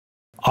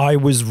I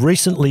was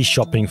recently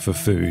shopping for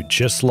food,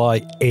 just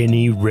like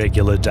any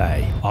regular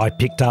day. I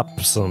picked up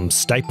some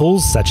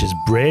staples such as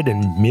bread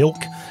and milk,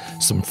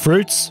 some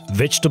fruits,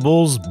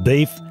 vegetables,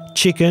 beef,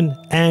 chicken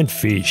and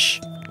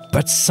fish.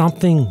 But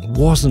something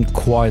wasn't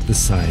quite the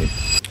same.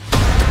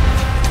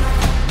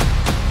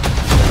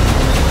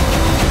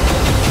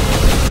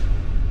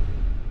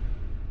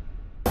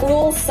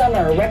 Cruel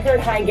summer, record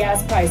high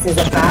gas prices.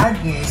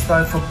 Bad news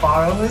though for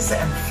borrowers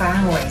and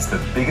families.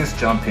 The biggest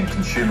jump in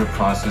consumer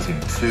prices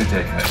in 2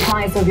 decades. The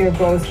price of your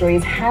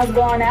groceries has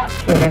gone up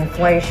with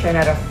inflation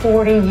at a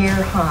 40-year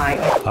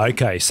high.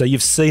 Okay, so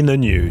you've seen the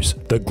news.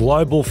 The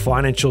global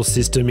financial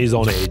system is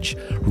on edge.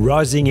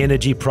 Rising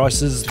energy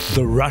prices,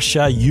 the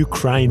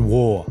Russia-Ukraine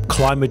war,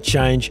 climate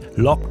change,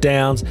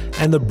 lockdowns,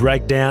 and the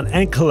breakdown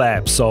and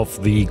collapse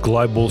of the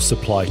global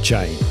supply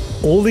chain.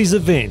 All these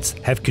events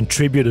have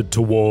contributed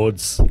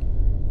towards...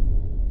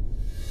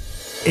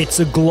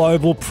 It's a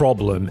global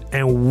problem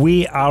and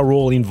we are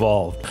all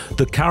involved.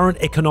 The current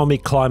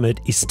economic climate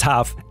is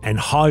tough and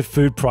high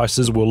food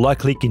prices will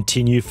likely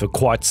continue for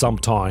quite some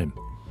time.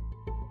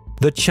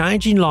 The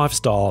change in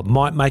lifestyle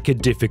might make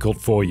it difficult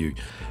for you.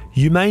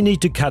 You may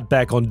need to cut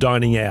back on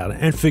dining out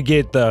and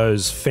forget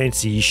those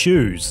fancy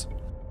shoes.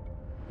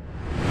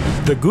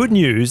 The good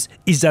news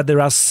is that there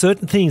are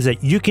certain things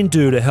that you can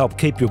do to help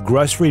keep your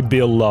grocery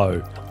bill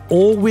low,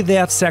 all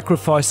without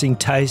sacrificing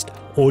taste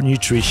or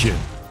nutrition.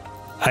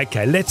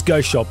 Okay, let's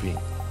go shopping.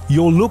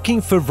 You're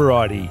looking for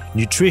variety,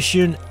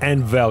 nutrition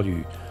and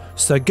value.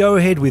 So go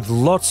ahead with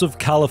lots of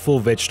colourful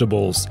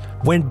vegetables.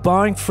 When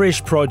buying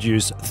fresh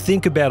produce,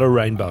 think about a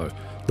rainbow.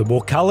 The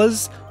more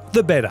colours,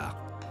 the better.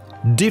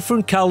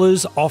 Different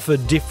colours offer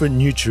different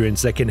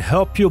nutrients that can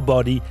help your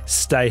body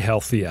stay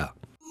healthier.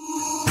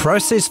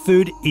 Processed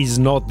food is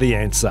not the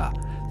answer.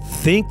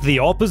 Think the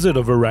opposite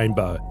of a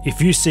rainbow.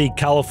 If you see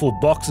colourful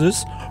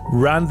boxes,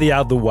 run the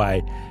other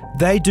way.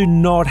 They do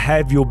not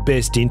have your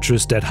best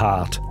interest at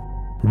heart.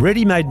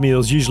 Ready-made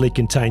meals usually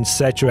contain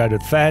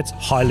saturated fats,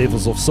 high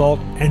levels of salt,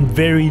 and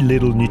very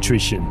little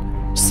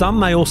nutrition. Some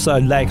may also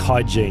lack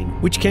hygiene,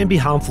 which can be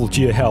harmful to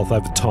your health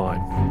over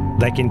time.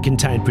 They can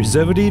contain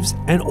preservatives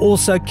and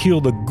also kill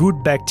the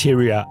good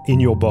bacteria in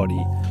your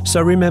body. So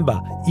remember,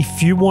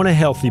 if you want a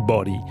healthy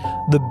body,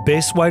 the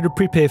best way to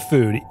prepare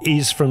food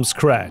is from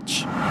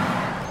scratch.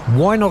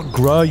 Why not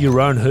grow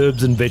your own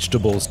herbs and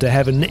vegetables to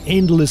have an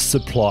endless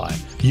supply?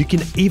 You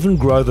can even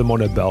grow them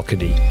on a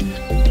balcony.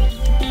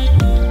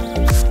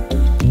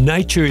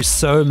 Nature is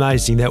so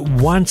amazing that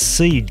one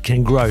seed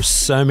can grow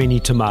so many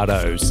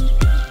tomatoes.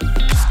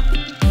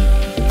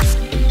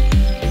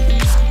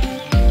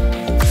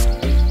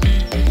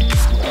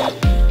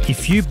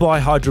 If you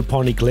buy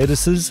hydroponic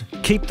lettuces,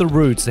 keep the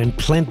roots and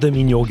plant them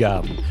in your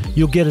garden.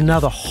 You'll get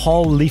another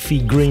whole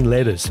leafy green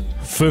lettuce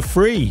for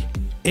free.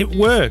 It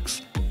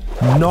works.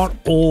 Not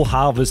all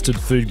harvested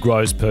food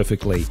grows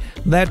perfectly.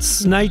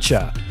 That's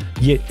nature.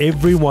 Yet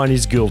everyone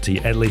is guilty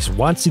at least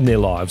once in their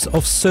lives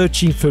of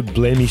searching for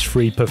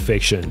blemish-free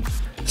perfection.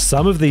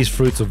 Some of these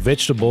fruits or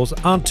vegetables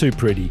aren't too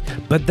pretty,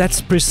 but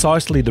that's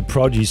precisely the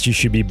produce you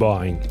should be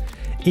buying.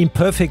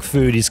 Imperfect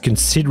food is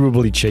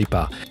considerably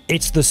cheaper.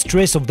 It's the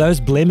stress of those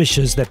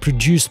blemishes that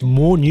produce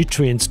more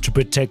nutrients to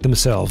protect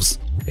themselves.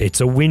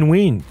 It's a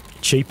win-win,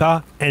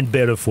 cheaper and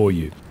better for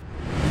you.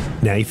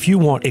 Now, if you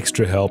want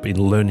extra help in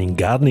learning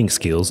gardening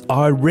skills,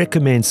 I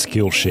recommend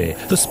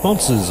Skillshare, the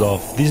sponsors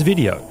of this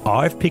video.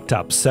 I've picked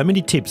up so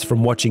many tips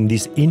from watching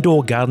this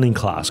indoor gardening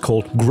class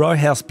called Grow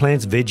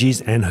Houseplants,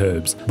 Veggies and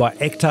Herbs by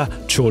Ekta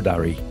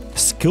Chaudhary.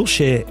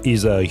 Skillshare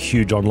is a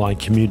huge online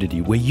community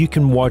where you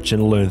can watch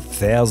and learn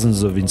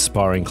thousands of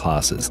inspiring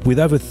classes. With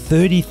over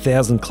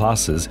 30,000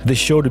 classes, there's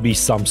sure to be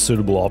some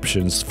suitable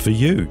options for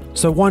you.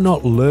 So why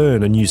not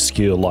learn a new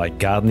skill like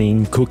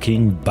gardening,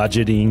 cooking,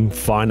 budgeting,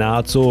 fine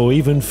arts, or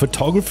even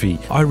photography?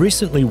 I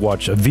recently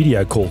watched a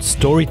video called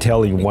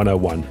Storytelling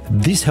 101.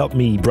 This helped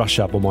me brush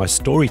up on my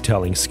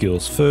storytelling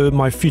skills for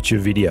my future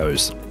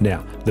videos.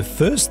 Now, the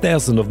first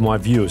 1,000 of my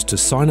viewers to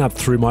sign up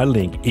through my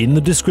link in the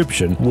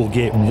description will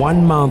get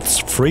 1 month's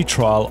free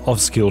trial of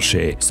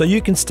Skillshare, so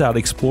you can start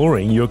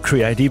exploring your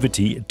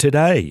creativity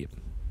today.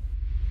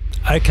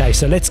 Okay,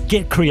 so let's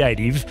get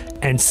creative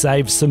and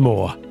save some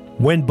more.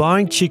 When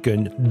buying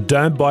chicken,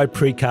 don't buy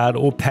pre-cut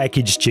or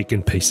packaged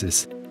chicken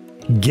pieces.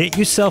 Get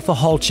yourself a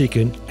whole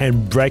chicken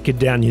and break it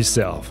down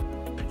yourself.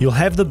 You'll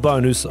have the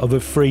bonus of a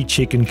free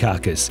chicken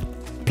carcass.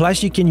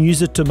 Plus, you can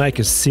use it to make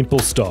a simple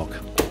stock.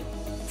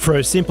 For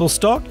a simple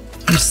stock,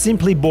 you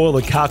simply boil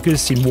the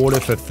carcass in water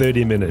for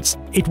 30 minutes.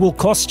 It will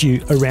cost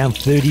you around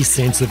 30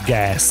 cents of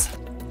gas.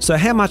 So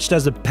how much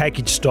does a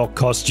packaged stock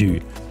cost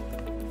you?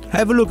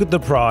 Have a look at the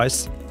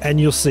price and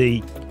you'll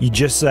see you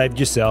just saved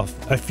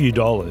yourself a few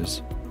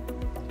dollars.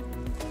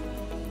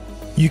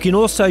 You can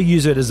also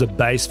use it as a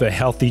base for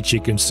healthy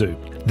chicken soup.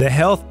 The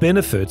health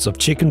benefits of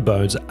chicken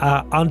bones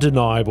are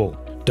undeniable.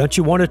 Don't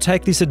you want to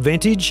take this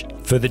advantage?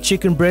 For the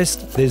chicken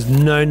breast, there's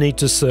no need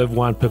to serve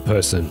one per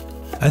person.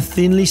 A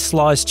thinly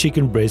sliced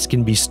chicken breast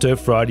can be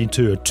stir-fried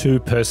into a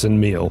 2-person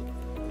meal.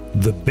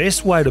 The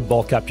best way to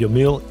bulk up your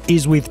meal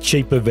is with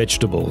cheaper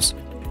vegetables.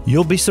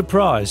 You'll be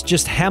surprised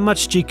just how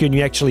much chicken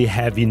you actually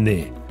have in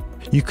there.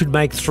 You could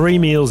make 3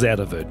 meals out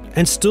of it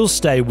and still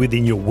stay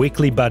within your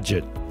weekly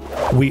budget.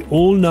 We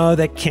all know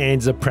that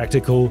cans are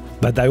practical,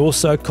 but they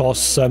also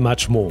cost so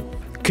much more.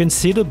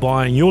 Consider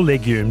buying your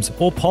legumes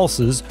or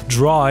pulses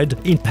dried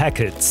in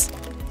packets.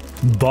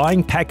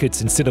 Buying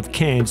packets instead of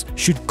cans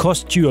should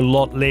cost you a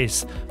lot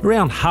less,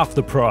 around half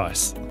the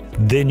price.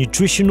 They're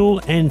nutritional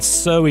and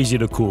so easy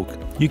to cook.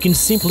 You can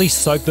simply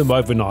soak them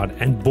overnight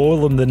and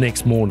boil them the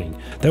next morning.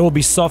 They will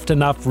be soft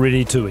enough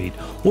ready to eat,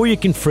 or you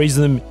can freeze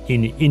them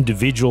in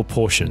individual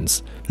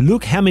portions.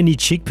 Look how many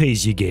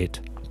chickpeas you get.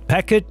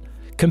 Packet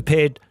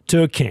compared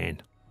to a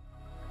can.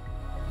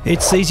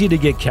 It's easy to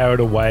get carried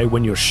away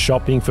when you're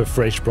shopping for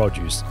fresh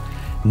produce.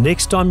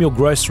 Next time your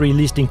grocery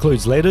list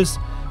includes lettuce,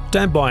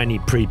 don't buy any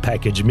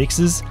pre-packaged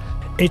mixes.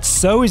 It's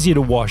so easy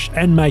to wash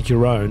and make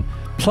your own,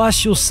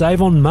 plus you'll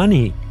save on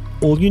money.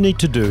 All you need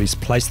to do is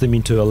place them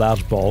into a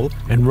large bowl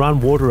and run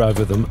water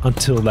over them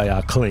until they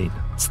are clean.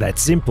 It's that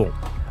simple.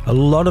 A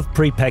lot of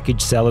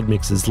pre-packaged salad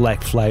mixes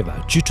lack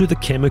flavour due to the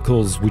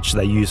chemicals which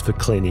they use for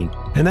cleaning,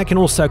 and that can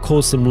also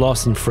cause some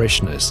loss in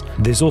freshness.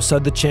 There's also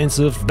the chance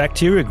of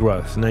bacteria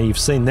growth. Now, you've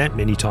seen that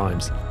many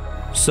times.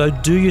 So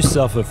do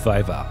yourself a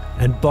favour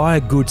and buy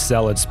a good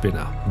salad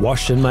spinner.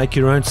 Wash and make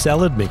your own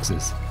salad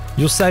mixes.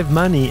 You'll save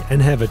money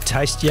and have a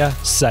tastier,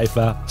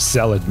 safer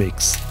salad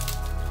mix.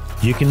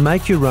 You can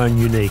make your own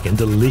unique and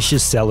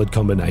delicious salad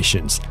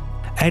combinations.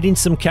 Add in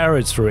some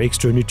carrots for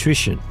extra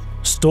nutrition.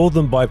 Store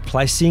them by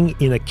placing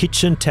in a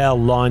kitchen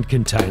towel-lined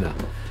container.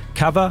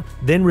 Cover,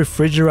 then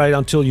refrigerate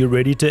until you're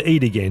ready to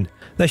eat again.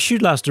 They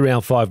should last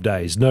around 5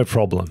 days, no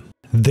problem.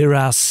 There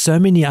are so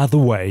many other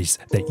ways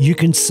that you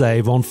can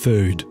save on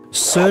food.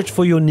 Search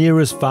for your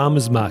nearest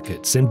farmers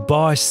markets and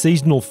buy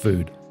seasonal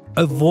food.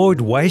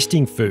 Avoid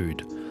wasting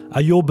food.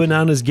 Are your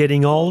bananas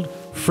getting old?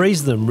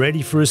 Freeze them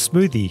ready for a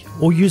smoothie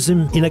or use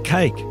them in a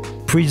cake.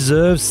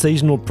 Preserve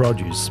seasonal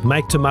produce.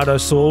 Make tomato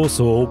sauce,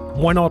 or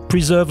why not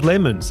preserved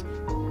lemons?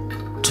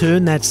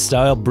 Turn that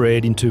stale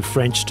bread into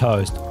French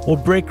toast or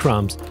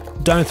breadcrumbs.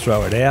 Don't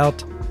throw it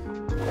out.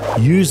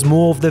 Use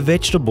more of the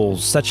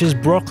vegetables such as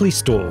broccoli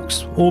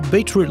stalks or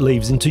beetroot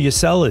leaves into your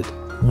salad.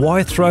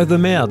 Why throw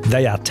them out?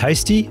 They are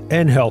tasty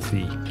and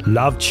healthy.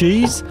 Love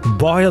cheese?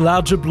 Buy a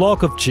larger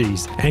block of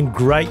cheese and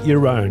grate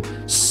your own.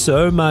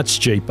 So much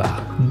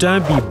cheaper.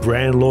 Don't be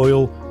brand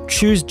loyal.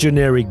 Choose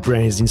generic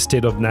brands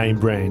instead of name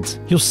brands.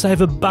 You'll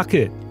save a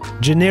bucket.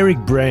 Generic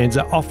brands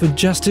are often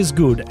just as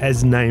good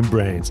as name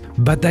brands,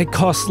 but they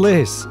cost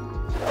less.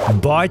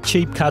 Buy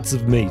cheap cuts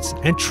of meats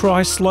and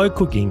try slow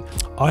cooking.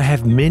 I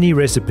have many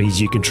recipes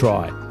you can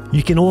try.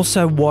 You can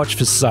also watch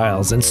for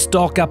sales and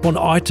stock up on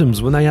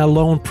items when they are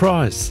low on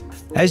price.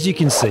 As you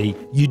can see,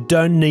 you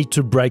don't need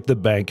to break the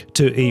bank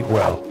to eat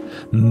well.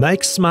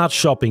 Make smart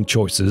shopping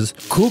choices,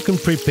 cook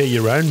and prepare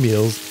your own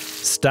meals,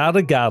 start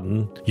a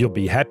garden. You'll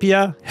be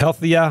happier,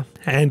 healthier,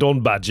 and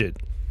on budget.